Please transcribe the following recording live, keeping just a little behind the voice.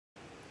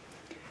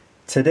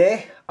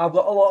Today I've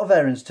got a lot of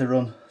errands to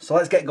run, so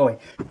let's get going.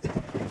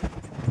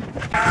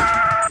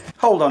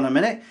 Hold on a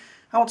minute,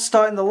 I want to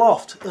start in the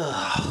loft.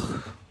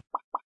 Ugh.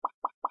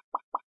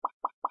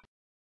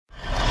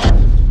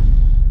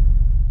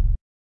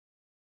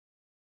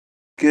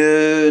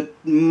 Good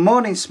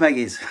morning,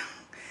 Smeggies.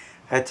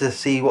 I had to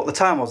see what the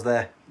time was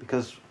there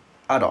because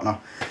I don't know.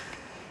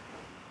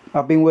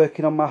 I've been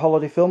working on my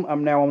holiday film.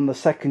 I'm now on the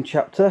second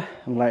chapter.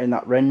 I'm letting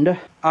that render.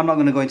 I'm not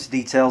going to go into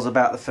details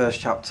about the first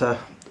chapter.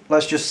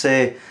 Let's just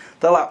say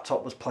the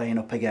laptop was playing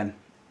up again.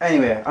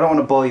 Anyway, I don't want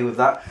to bore you with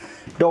that.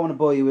 Don't want to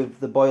bore you with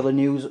the boiler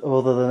news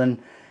other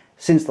than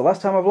since the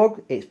last time I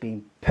vlogged, it's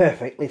been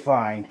perfectly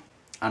fine.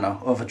 I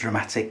know, over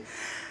dramatic.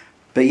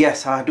 But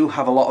yes, I do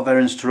have a lot of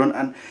errands to run,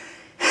 and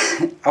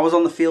I was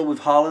on the field with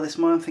Harley this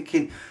morning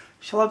thinking,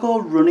 shall I go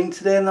running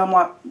today? And I'm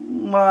like,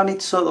 well, I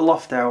need to sort the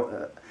loft out.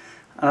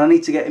 And I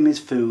need to get him his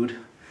food,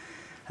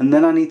 and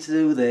then I need to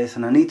do this,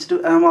 and I need to do,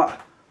 and I'm like,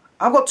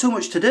 I've got too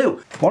much to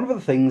do. One of the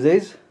things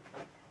is,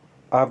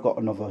 I've got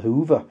another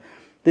Hoover.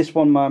 This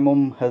one my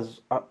mum has,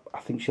 I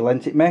think she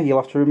lent it me.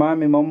 You'll have to remind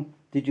me, Mum,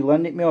 did you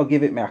lend it me or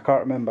give it me? I can't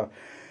remember.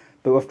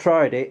 But we've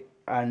tried it,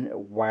 and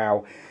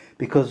wow.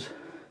 Because,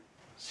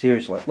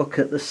 seriously, look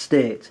at the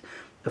state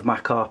of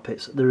my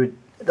carpets.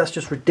 That's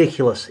just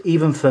ridiculous,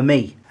 even for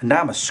me. And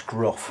I'm a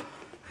scruff.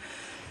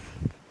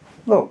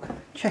 Look,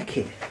 check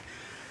it.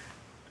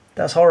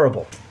 That's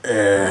horrible.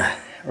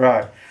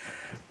 Right.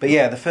 But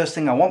yeah, the first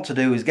thing I want to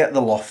do is get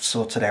the loft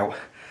sorted out.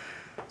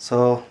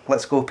 So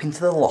let's go up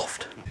into the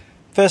loft.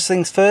 First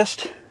things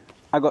first,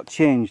 I got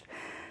changed.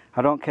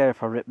 I don't care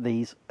if I rip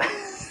these. I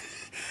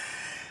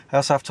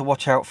also have to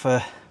watch out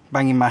for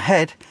banging my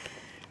head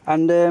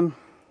and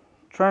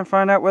try and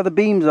find out where the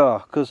beams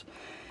are, because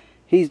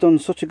he's done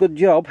such a good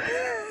job.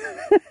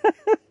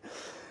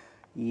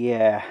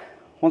 Yeah,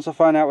 once I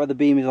find out where the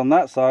beam is on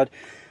that side,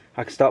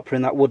 I can start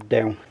putting that wood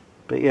down.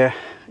 But yeah,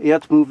 he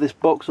had to move this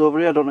box over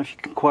here. I don't know if you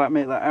can quite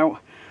make that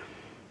out.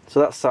 So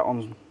that's sat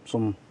on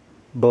some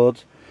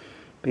boards.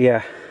 But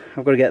yeah,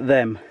 I've got to get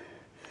them.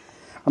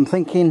 I'm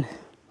thinking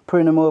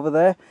putting them over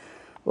there,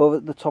 over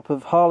at the top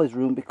of Harley's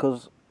room,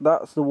 because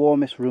that's the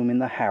warmest room in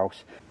the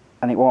house.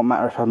 And it won't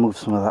matter if I move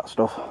some of that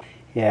stuff.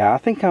 Yeah, I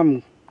think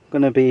I'm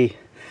going to be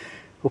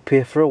up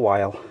here for a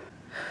while.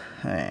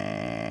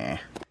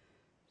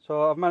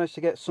 So I've managed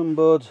to get some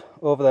boards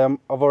over there.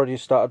 I've already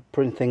started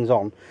putting things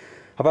on.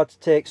 I've had to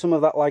take some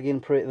of that lag in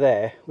and put it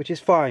there, which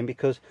is fine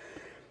because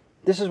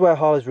this is where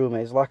Harley's room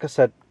is. Like I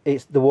said,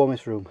 it's the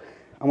warmest room.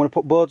 I'm going to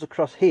put boards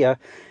across here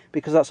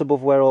because that's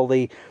above where all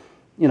the,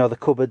 you know, the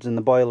cupboards and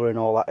the boiler and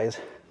all that is.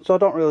 So I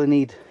don't really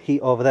need heat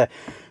over there.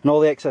 And all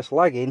the excess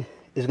lagging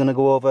is going to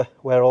go over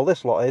where all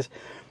this lot is,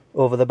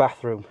 over the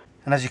bathroom.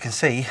 And as you can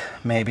see,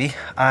 maybe,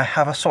 I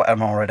have a sweater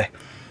on already.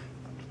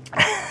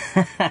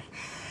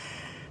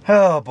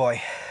 Oh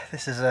boy,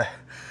 this is a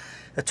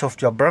tough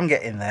job, but I'm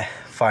getting there,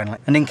 finally.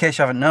 And in case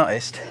you haven't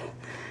noticed,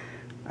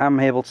 I'm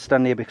able to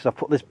stand here because I've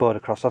put this board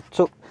across.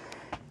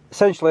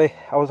 Essentially,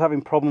 I was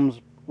having problems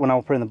when I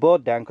was putting the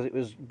board down because it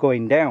was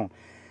going down.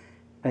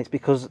 And it's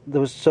because there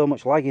was so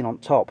much lagging on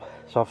top.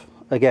 So I've,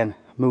 again,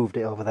 moved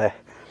it over there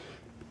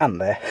and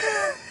there.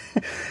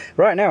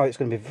 Right now, it's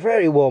going to be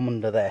very warm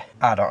under there.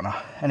 I don't know.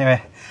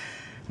 Anyway,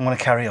 I'm going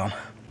to carry on.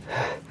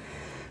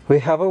 We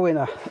have a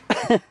winner.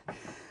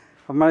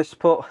 I've managed to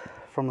put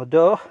from the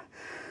door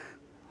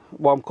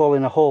what I'm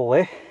calling a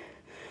hallway.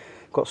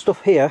 Got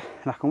stuff here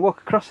and I can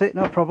walk across it,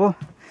 no problem.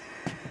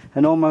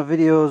 And all my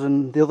videos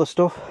and the other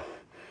stuff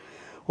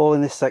all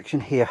in this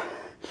section here.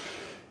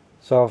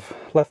 So I've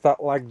left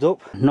that lagged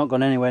up, not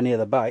gone anywhere near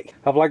the bike.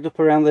 I've lagged up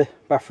around the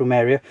bathroom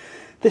area.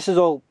 This is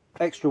all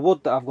extra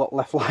wood that I've got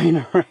left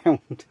lying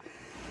around.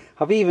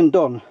 I've even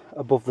done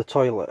above the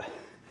toilet.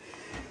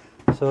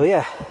 So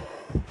yeah,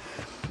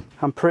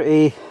 I'm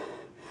pretty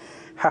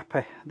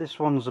happy. This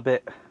one's a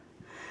bit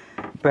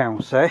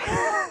bouncy.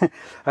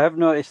 I have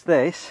noticed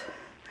this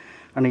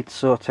I need to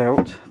sort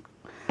out.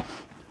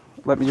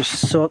 Let me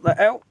just sort that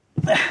out.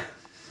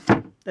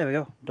 There we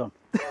go, done.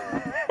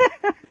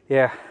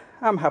 Yeah,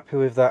 I'm happy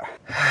with that.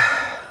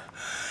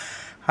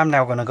 I'm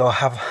now going to go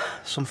have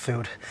some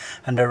food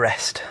and a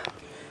rest.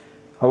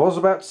 I was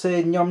about to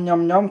say yum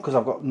yum yum because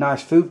I've got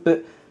nice food,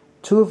 but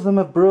two of them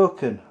are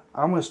broken.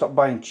 I'm going to stop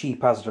buying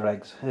cheap Asda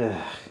eggs.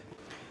 Ugh.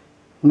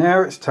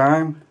 Now it's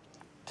time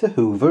to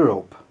hoover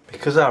up,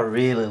 because I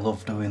really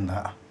love doing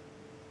that.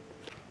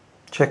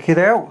 Check it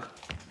out.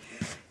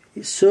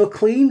 It's so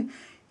clean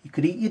you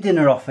could eat your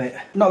dinner off it.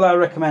 Not that I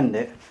recommend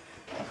it,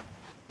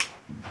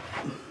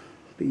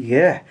 but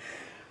yeah,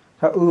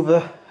 that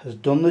hoover has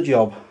done the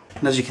job.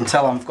 And as you can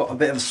tell, I've got a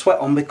bit of a sweat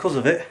on because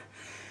of it.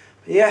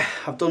 But yeah,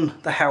 I've done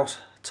the house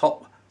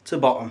top to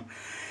bottom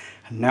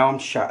and now I'm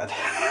shattered.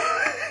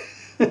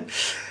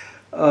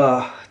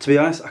 To be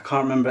honest, I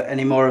can't remember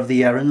any more of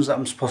the errands that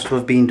I'm supposed to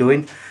have been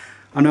doing.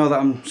 I know that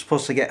I'm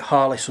supposed to get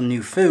Harley some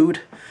new food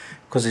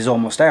because he's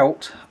almost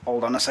out.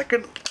 Hold on a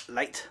second,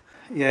 light.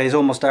 Yeah, he's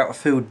almost out of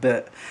food,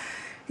 but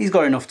he's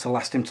got enough to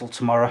last him till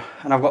tomorrow.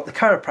 And I've got the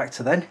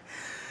chiropractor then.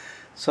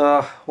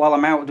 So while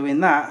I'm out doing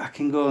that, I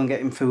can go and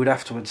get him food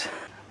afterwards.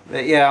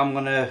 But yeah, I'm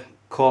going to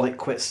call it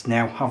quits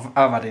now.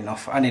 I've had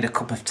enough. I need a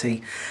cup of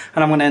tea.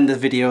 And I'm going to end the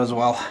video as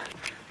well.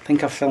 I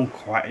think I've filmed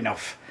quite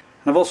enough.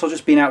 And I've also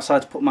just been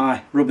outside to put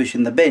my rubbish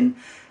in the bin.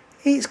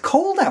 It's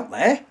cold out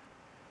there.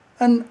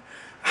 And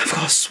I've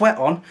got a sweat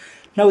on.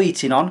 No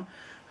heating on.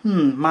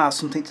 Might have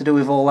something to do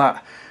with all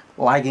that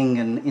lagging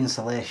and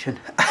insulation.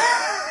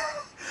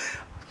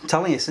 I'm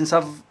telling you, since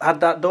I've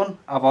had that done,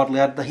 I've hardly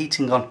had the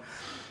heating on.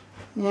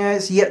 Yeah,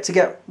 it's yet to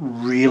get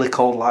really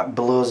cold, like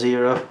below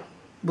 0.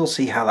 We'll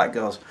see how that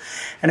goes.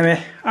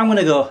 Anyway, I'm going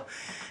to go.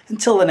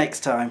 Until the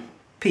next time,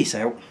 peace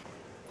out.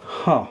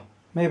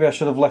 Maybe I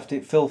should have left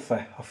it filthy.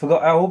 I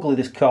forgot how ugly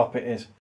this carpet is.